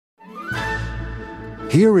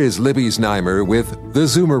Here is Libby Znaimer with The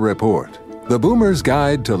Zoomer Report, the Boomer's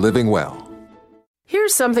Guide to Living Well.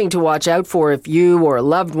 Here's something to watch out for if you or a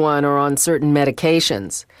loved one are on certain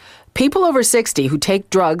medications. People over 60 who take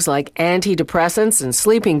drugs like antidepressants and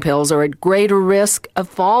sleeping pills are at greater risk of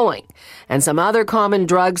falling, and some other common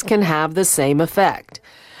drugs can have the same effect.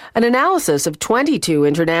 An analysis of 22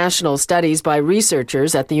 international studies by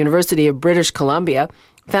researchers at the University of British Columbia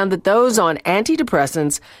found that those on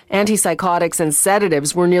antidepressants, antipsychotics, and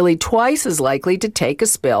sedatives were nearly twice as likely to take a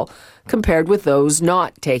spill compared with those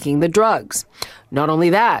not taking the drugs. Not only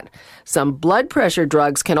that, some blood pressure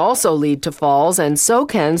drugs can also lead to falls, and so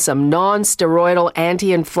can some non-steroidal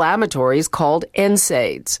anti-inflammatories called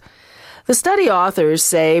NSAIDs. The study authors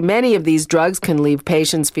say many of these drugs can leave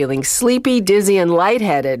patients feeling sleepy, dizzy, and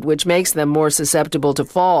lightheaded, which makes them more susceptible to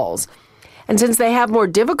falls. And since they have more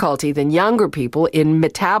difficulty than younger people in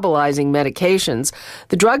metabolizing medications,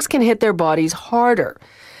 the drugs can hit their bodies harder.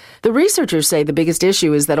 The researchers say the biggest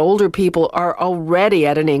issue is that older people are already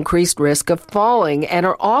at an increased risk of falling and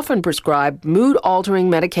are often prescribed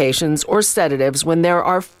mood-altering medications or sedatives when there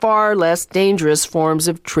are far less dangerous forms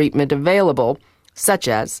of treatment available, such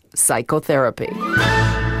as psychotherapy.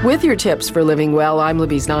 With your tips for living well, I'm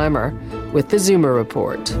Libby Znaimer with the Zoomer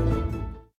Report.